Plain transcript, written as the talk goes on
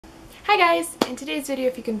Hi guys! In today's video,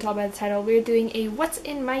 if you can tell by the title, we're doing a what's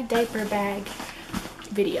in my diaper bag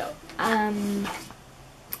video.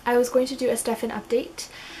 I was going to do a Stephan update,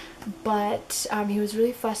 but he was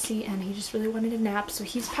really fussy and he just really wanted a nap, so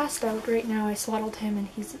he's passed out right now. I swaddled him and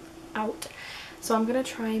he's out. So I'm gonna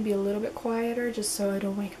try and be a little bit quieter just so I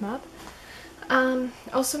don't wake him up.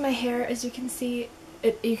 Also my hair, as you can see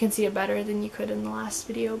it better than you could in the last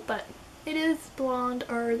video, but it is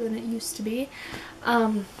blonder than it used to be.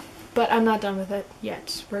 But I'm not done with it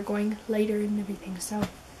yet. We're going later and everything, so.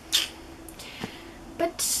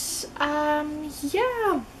 But,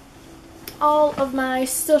 yeah. All of my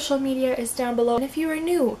social media is down below. And if you are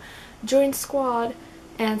new, join Squad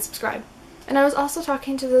and subscribe. And I was also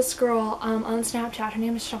talking to this girl on Snapchat. Her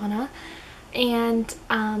name is Shauna. And,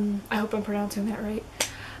 I hope I'm pronouncing that right.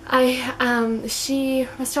 She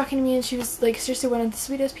was talking to me and she was like seriously one of the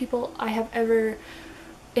sweetest people I have ever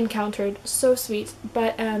encountered. So sweet.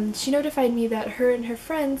 But she notified me that her and her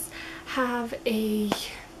friends have a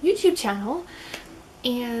YouTube channel,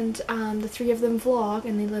 and the three of them vlog,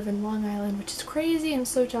 and they live in Long Island, which is crazy. I'm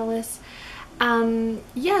so jealous.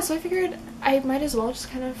 Yeah, so I figured I might as well just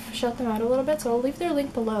kind of shout them out a little bit, so I'll leave their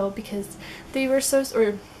link below because they were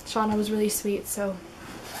Shauna was really sweet. So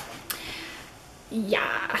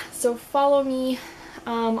yeah, so follow me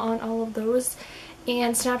on all of those,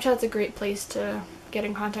 and Snapchat's a great place to get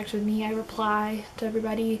in contact with me. I reply to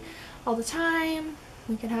everybody all the time.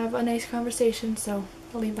 We can have a nice conversation, so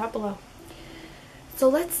I'll leave that below. So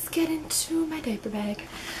let's get into my diaper bag.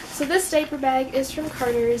 So this diaper bag is from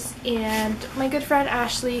Carter's, and my good friend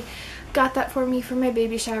Ashley got that for me for my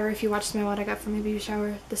baby shower. If you watched what I got for my baby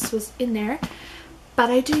shower, this was in there. But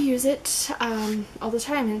I do use it all the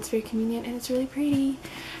time, and it's very convenient and it's really pretty.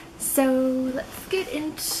 So let's get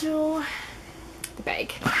into the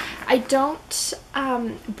bag. I don't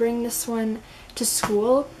bring this one to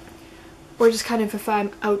school, or just kind of if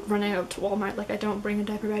I'm out running out to Walmart. Like, I don't bring a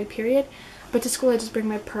diaper bag, period. But to school I just bring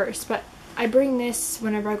my purse. But I bring this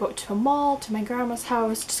whenever I go to a mall, to my grandma's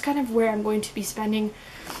house, just kind of where I'm going to be spending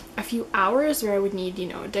a few hours where I would need, you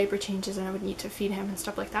know, diaper changes and I would need to feed him and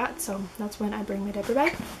stuff like that. So that's when I bring my diaper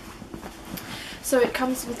bag. So it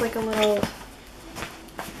comes with like a little,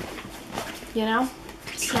 you know,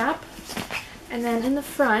 snap. And then in the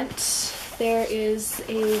front there is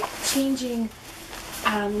a changing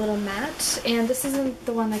little mat, and this isn't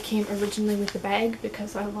the one that came originally with the bag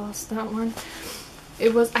because I lost that one.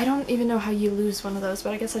 It was, I don't even know how you lose one of those,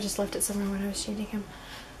 but I guess I just left it somewhere when I was changing him.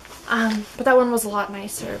 But that one was a lot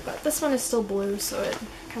nicer, but this one is still blue, so it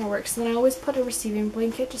kind of works. And then I always put a receiving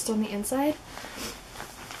blanket just on the inside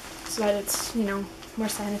so that it's, you know, more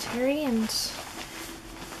sanitary and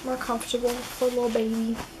more comfortable for a little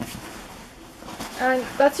baby. And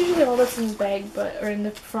that's usually all that's in the bag, or in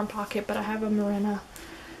the front pocket, but I have a Marina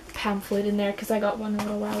pamphlet in there because I got one a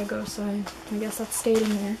little while ago, so I guess that stayed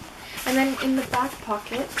in there. And then in the back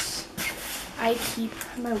pocket I keep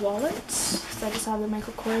my wallet, so I just have the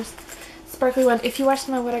Michael Kors sparkly one. If you watched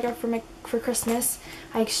what I got for Christmas,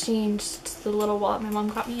 I exchanged the little wallet my mom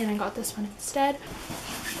got me and I got this one instead.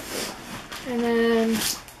 And then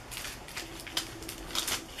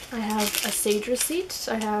I have a Sage receipt.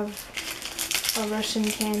 I have a Russian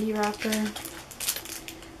candy wrapper.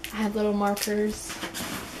 I have little markers.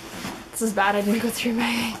 This is bad, I didn't go through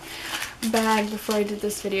my bag before I did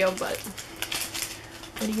this video, but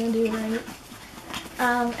what are you gonna do, right?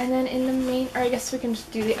 And then in the main, or I guess we can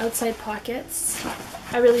just do the outside pockets.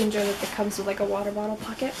 I really enjoy that it comes with like a water bottle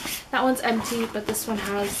pocket. That one's empty, but this one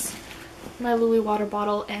has my Lulu water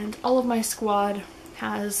bottle, and all of my squad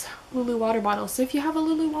has Lulu water bottles. So if you have a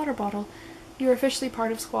Lulu water bottle, you're officially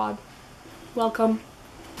part of Squad. Welcome.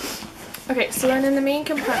 Okay, so then in the main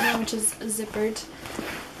compartment, which is zippered,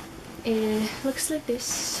 it looks like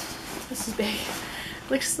this. This is big.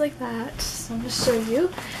 Looks like that. So I'm going to show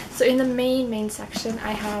you. So in the main section,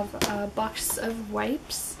 I have a box of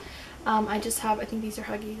wipes. I just have, I think these are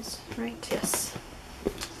Huggies, right? Yes.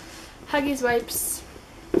 Huggies wipes.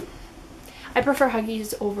 I prefer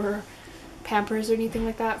Huggies over Pampers or anything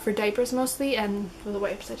like that for diapers mostly, and for the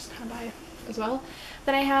wipes I just kind of buy as well.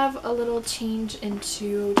 Then I have a little change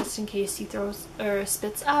into, just in case he throws or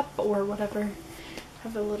spits up or whatever. I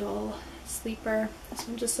have a little sleeper. This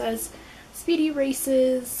one just says Speedy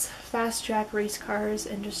Races, Fast Track Race Cars,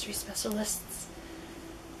 Industry Specialists.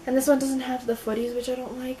 And this one doesn't have the footies, which I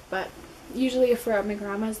don't like, but usually if we're at my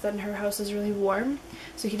grandma's, then her house is really warm,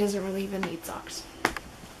 so he doesn't really even need socks.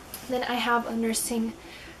 Then I have a nursing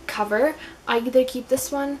cover. I either keep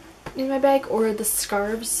this one in my bag or the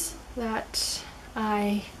scarves that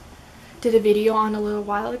I did a video on a little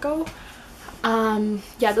while ago.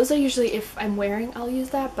 Yeah, those are usually, if I'm wearing, I'll use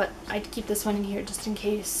that, but I'd keep this one in here just in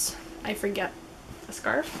case I forget a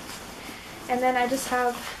scarf. And then I just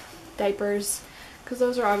have diapers, because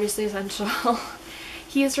those are obviously essential.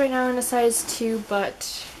 He is right now in a size 2,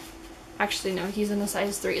 but actually no, he's in a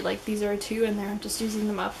size 3. Like, these are a 2 and they're just using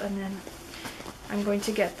them up, and then I'm going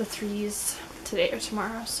to get the 3s today or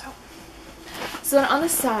tomorrow. So then on the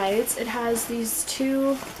sides it has these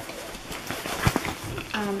two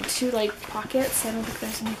like pockets. I don't think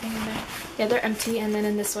there's anything in there. Yeah, they're empty. And then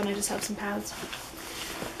in this one I just have some pads,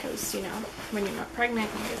 because you know, when you're not pregnant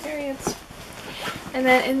you get periods. And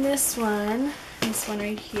then in this one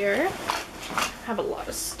right here, I have a lot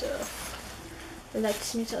of stuff.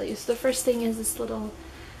 Let me tell you. So the first thing is this little,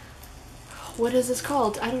 what is this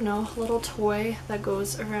called? I don't know, little toy that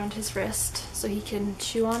goes around his wrist so he can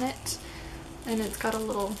chew on it, and it's got a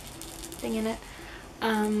little thing in it.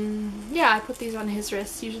 Yeah, I put these on his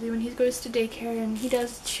wrist usually when he goes to daycare, and he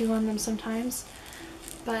does chew on them sometimes,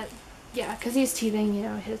 but yeah, because he's teething, you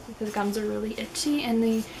know, his gums are really itchy and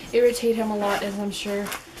they irritate him a lot, as I'm sure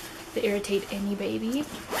they irritate any baby.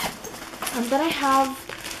 Then I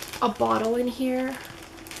have a bottle in here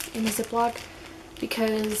in a Ziploc,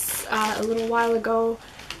 because a little while ago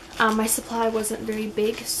my supply wasn't very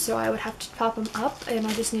big, so I would have to pop them up, and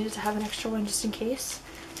I just needed to have an extra one just in case.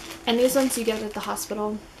 And these ones you get at the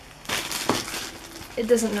hospital. It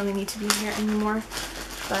doesn't really need to be here anymore,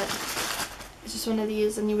 but it's just one of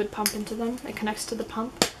these, and you would pump into them. It connects to the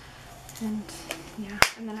pump, and yeah.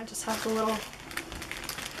 And then I just have the little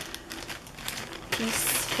piece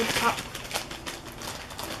for the top.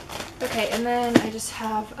 Okay, and then I just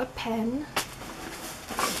have a pen.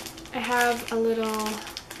 I have a little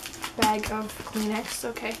bag of Kleenex.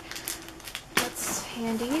 Okay, that's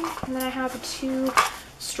handy. And then I have 2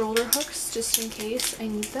 stroller hooks just in case I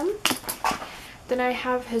need them. Then I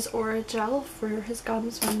have his Aura gel for his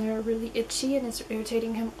gums when they're really itchy and it's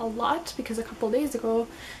irritating him a lot, because a couple days ago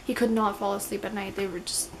he could not fall asleep at night.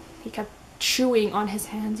 He kept chewing on his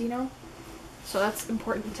hands, you know. So that's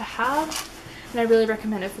important to have, and I really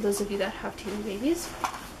recommend it for those of you that have teething babies.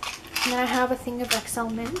 And then I have a thing of XL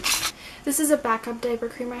Mint. This is a backup diaper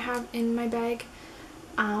cream I have in my bag,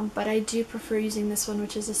 but I do prefer using this one,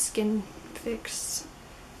 which is a Skin Fix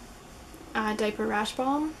diaper rash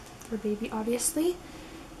balm for baby, obviously.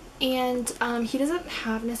 And he doesn't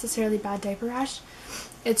have necessarily bad diaper rash.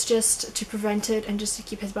 It's just to prevent it and just to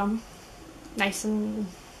keep his bum nice and,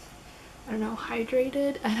 I don't know,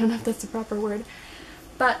 hydrated. I don't know if that's the proper word.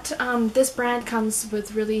 But this brand comes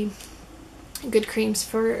with really good creams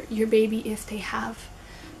for your baby if they have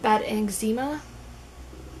bad eczema.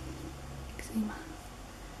 Eczema.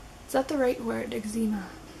 Is that the right word? Eczema.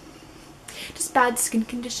 Just bad skin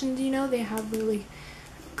conditions, you know. They have really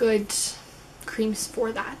good creams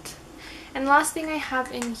for that. And the last thing I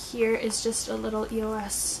have in here is just a little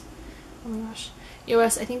EOS. Oh my gosh.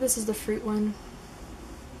 EOS, I think this is the fruit one.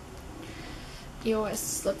 EOS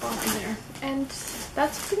slip on in there. And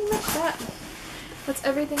that's pretty much that. That's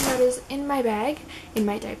everything that is in my bag. In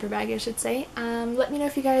my diaper bag, I should say. Let me know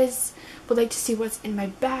if you guys would like to see what's in my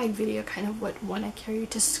bag video, kind of what one I carry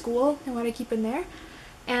to school and what I keep in there.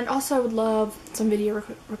 And also I would love some video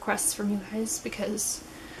requests from you guys, because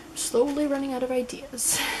I'm slowly running out of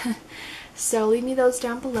ideas. So leave me those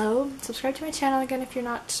down below. Subscribe to my channel again if you're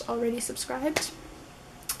not already subscribed.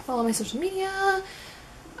 Follow my social media.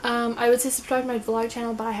 I would say subscribe to my vlog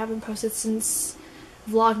channel, but I haven't posted since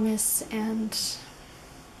Vlogmas, and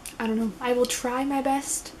I don't know. I will try my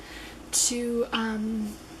best to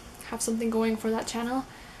have something going for that channel,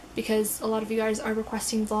 because a lot of you guys are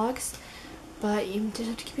requesting vlogs. But you just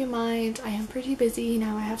have to keep in mind, I am pretty busy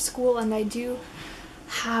now. I have school, and I do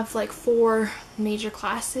have like 4 major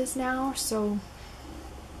classes now, so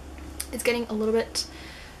it's getting a little bit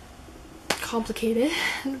complicated.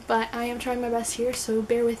 But I am trying my best here, so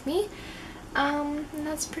bear with me. And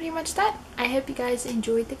that's pretty much that. I hope you guys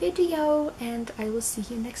enjoyed the video, and I will see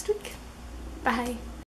you next week. Bye!